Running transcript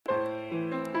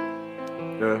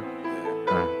Yeah.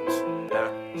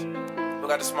 Who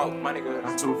got the smoke? Money good.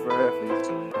 I'm too forever for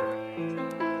you.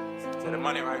 Get the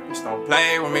money right. Just don't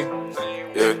play with me.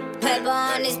 Yeah. Paper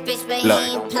on this bitch, but he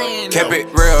ain't playing. Kept it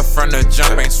real from the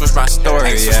jump, ain't switch my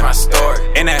story.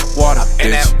 In that water,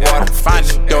 I'm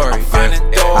finding Dory.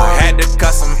 I had to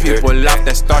cut some people off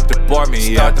that start to bore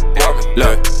me.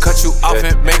 Look, cut you off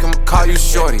and make them call you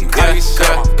shorty.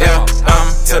 Yeah.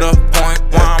 I'm to the point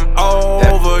where I'm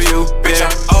over you, bitch.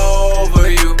 I'm over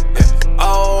you,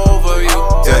 over you.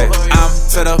 I'm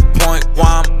to the point where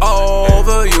I'm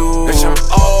over you, bitch. I'm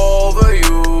over you.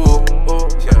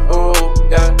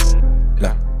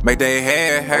 Make they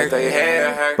head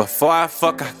hurt. Before I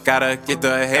fuck, I gotta get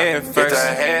the head first.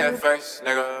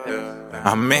 Nigga.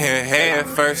 I'm in here head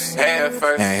first.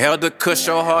 And held the cush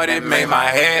so hard it made my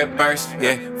head burst.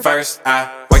 Yeah, first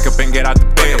I wake up and get out the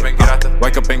bed.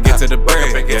 Wake up and get to the bread.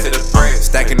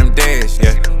 Stacking them days,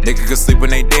 yeah. Nigga can sleep when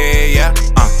they dead, yeah.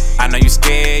 I know you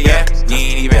scared, yeah. You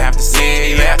ain't even have to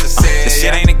say it, yeah. This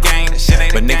shit ain't a game,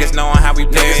 but niggas knowing how we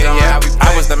play, yeah.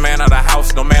 I was the man of the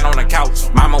house, no man on the couch.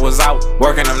 Mama was out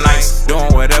working them nights,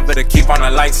 doing whatever to keep on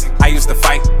the lights. I used to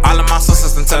fight all of my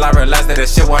sisters until I realized that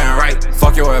shit wasn't right.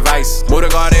 Fuck your advice. Moved to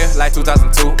Garden like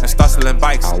 2002 and start selling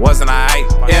bikes. I wasn't alright,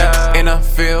 yeah. In the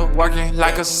field working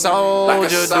like a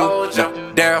soldier do.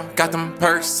 Daryl got them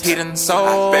perks, he done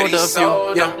sold a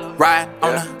few. Yeah, ride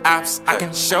on the ops, I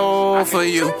can show for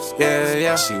you.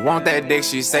 Yeah. She want that dick,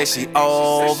 she say she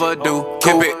overdue.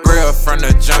 Keep it real from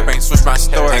the jump, ain't switch my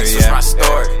story.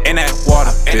 In that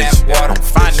water, I'm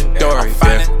finding Dory.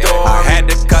 I had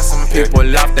to cut some people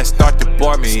off that start to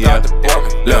bore me.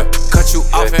 Look, cut you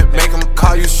off and make them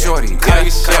call you shorty.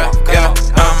 Yeah.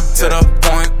 I'm to the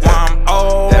point where I'm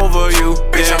over you,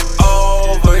 bitch. I'm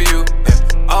over you,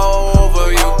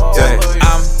 over you.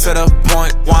 I'm to the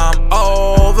point where I'm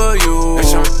over you,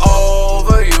 bitch. I'm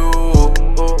over you.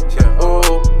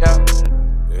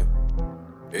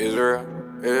 Israel.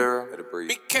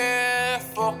 Be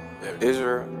careful.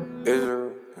 Israel.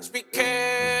 Just be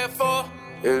careful.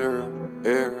 Israel.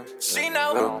 She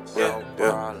know. Yeah.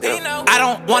 He know. I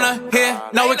don't wanna hear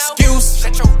no excuse.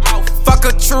 Shut your mouth. Fuck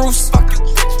a truce.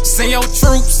 Send your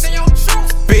troops.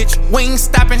 Bitch, we ain't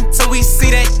stopping till we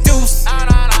see that deuce.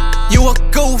 You a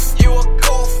goof.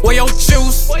 Where your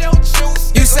juice?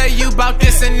 You say you bout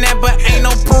this and that, but ain't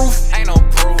no proof.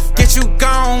 Get you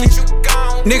gone.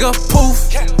 Nigga poof.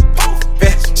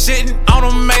 Yeah, shitting on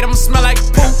them made them smell like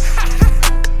poop.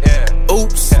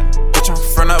 Oops, bitch, I'm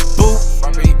from the boot.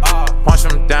 Punch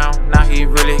him down, now he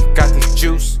really got the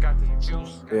juice.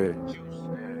 Yeah.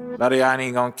 A lot of y'all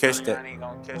ain't gonna catch that.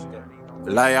 A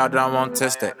lot of y'all don't want to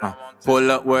test that.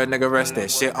 Pull up where a nigga rest that.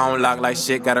 Shit on lock like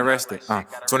shit got arrested.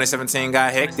 2017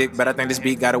 got hectic, but I think this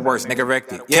beat got it worse. Nigga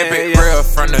wrecked it. Kept it real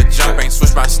from the jump, ain't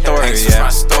switch my